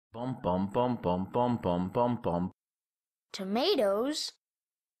Bum bum bum bum bum bum bum bum. Tomatoes?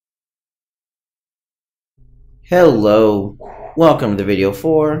 Hello, welcome to video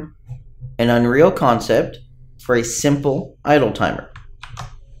 4, an Unreal concept for a simple idle timer.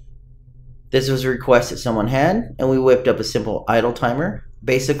 This was a request that someone had, and we whipped up a simple idle timer.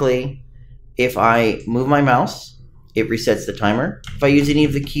 Basically, if I move my mouse, it resets the timer. If I use any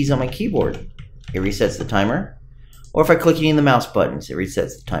of the keys on my keyboard, it resets the timer. Or if I click any of the mouse buttons, it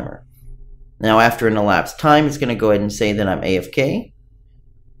resets the timer. Now after an elapsed time, it's going to go ahead and say that I'm AFK.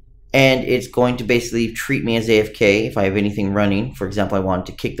 And it's going to basically treat me as AFK if I have anything running. For example, I want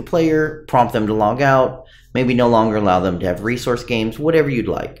to kick the player, prompt them to log out, maybe no longer allow them to have resource games, whatever you'd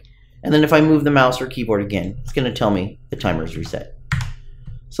like. And then if I move the mouse or keyboard again, it's going to tell me the timer is reset.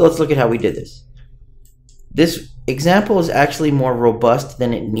 So let's look at how we did this. This example is actually more robust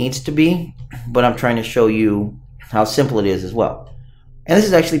than it needs to be, but I'm trying to show you how simple it is as well. And this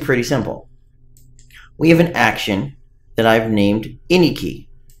is actually pretty simple. We have an action that I've named AnyKey.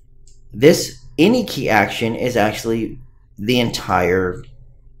 This AnyKey action is actually the entire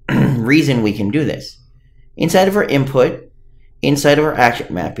reason we can do this. Inside of our input, inside of our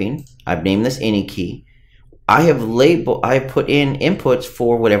action mapping, I've named this AnyKey. I have put in inputs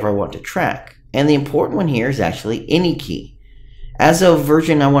for whatever I want to track. And the important one here is actually AnyKey. As of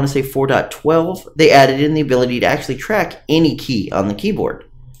version, I want to say 4.12, they added in the ability to actually track any key on the keyboard.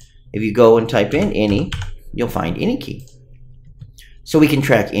 If you go and type in any, you'll find AnyKey. So we can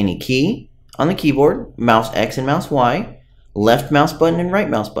track any key on the keyboard, mouse X and mouse Y, left mouse button and right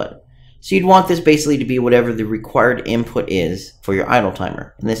mouse button. So you'd want this basically to be whatever the required input is for your idle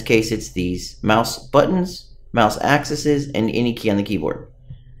timer. In this case, it's these mouse buttons, mouse axes, and any key on the keyboard.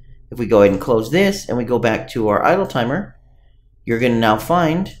 If we go ahead and close this and we go back to our idle timer, you're going to now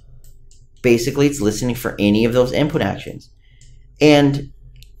find basically it's listening for any of those input actions. And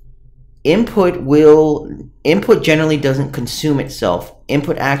input generally doesn't consume itself.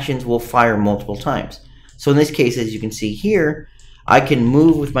 Input actions will fire multiple times. So in this case, as you can see here, I can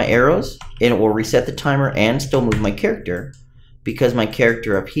move with my arrows and it will reset the timer and still move my character because my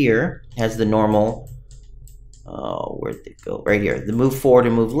character up here has the normal, where'd it go? Right here. The move forward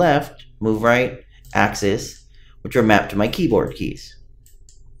and move left, move right, axis, which are mapped to my keyboard keys.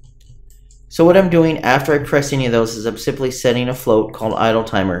 So what I'm doing after I press any of those is I'm simply setting a float called idle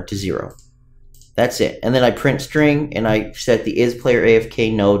timer to 0. That's it. And then I print string and I set the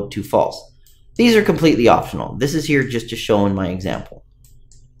isPlayerAFK node to false. These are completely optional. This is here just to show in my example.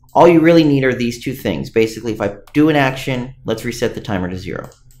 All you really need are these two things. Basically, if I do an action, let's reset the timer to 0.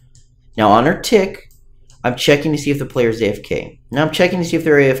 Now on our tick, I'm checking to see if the player is AFK. Now I'm checking to see if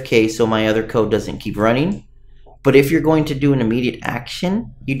they're AFK so my other code doesn't keep running. But if you're going to do an immediate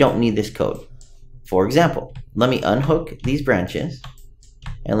action, you don't need this code. For example, let me unhook these branches,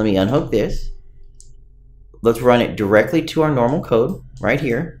 and let me unhook this. Let's run it directly to our normal code right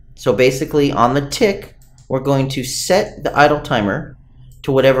here. So basically on the tick, we're going to set the idle timer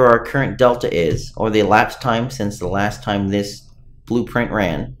to whatever our current delta is, or the elapsed time since the last time this blueprint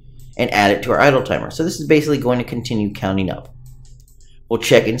ran, and add it to our idle timer. So this is basically going to continue counting up. We'll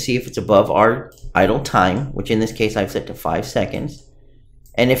check and see if it's above our idle time, which in this case I've set to 5 seconds.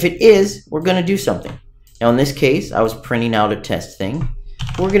 And if it is, we're going to do something. Now in this case, I was printing out a test thing.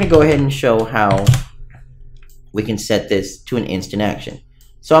 We're going to go ahead and show how we can set this to an instant action.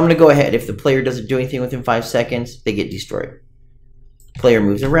 So I'm going to go ahead. If the player doesn't do anything within 5 seconds, they get destroyed. Player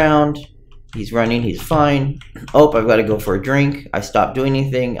moves around. He's running. He's fine. Oh, I've got to go for a drink. I stop doing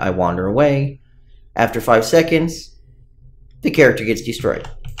anything. I wander away. After 5 seconds, the character gets destroyed.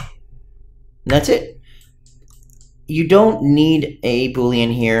 And that's it. You don't need a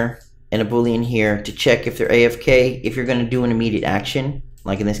Boolean here and a Boolean here to check if they're AFK if you're going to do an immediate action,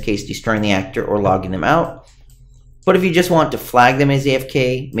 like in this case destroying the actor or logging them out. But if you just want to flag them as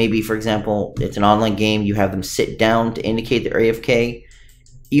AFK, maybe for example it's an online game, you have them sit down to indicate they're AFK,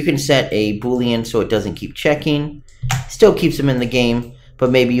 you can set a Boolean so it doesn't keep checking. Still keeps them in the game, but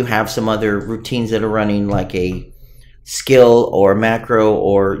maybe you have some other routines that are running like a skill or macro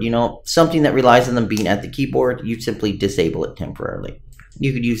or something that relies on them being at the keyboard. You simply disable it temporarily.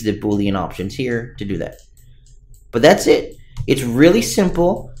 You could use the Boolean options here to do that. But that's it. It's really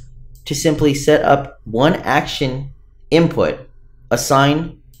simple to simply set up one action input,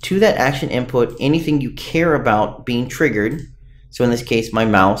 assign to that action input anything you care about being triggered. So in this case, my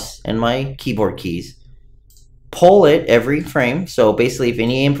mouse and my keyboard keys. Poll it every frame. So basically, if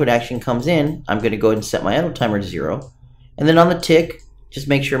any input action comes in, I'm going to go ahead and set my idle timer to 0. And then on the tick, just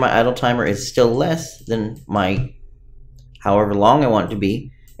make sure my idle timer is still less than my however long I want it to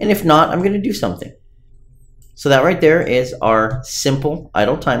be. And if not, I'm going to do something. So that right there is our simple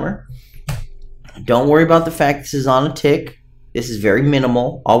idle timer. Don't worry about the fact this is on a tick. This is very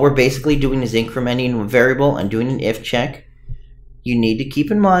minimal. All we're basically doing is incrementing a variable and doing an if check. You need to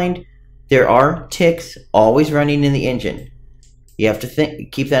keep in mind there are ticks always running in the engine. You have to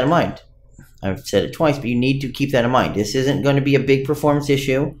keep that in mind. I've said it twice, but you need to keep that in mind. This isn't going to be a big performance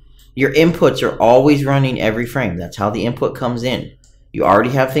issue. Your inputs are always running every frame. That's how the input comes in. You already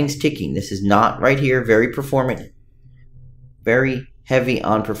have things ticking. This is not right here very performant, very heavy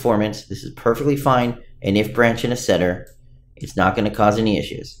on performance. This is perfectly fine. An if branch and a setter. It's not going to cause any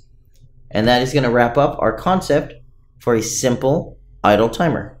issues. And that is going to wrap up our concept for a simple idle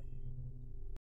timer.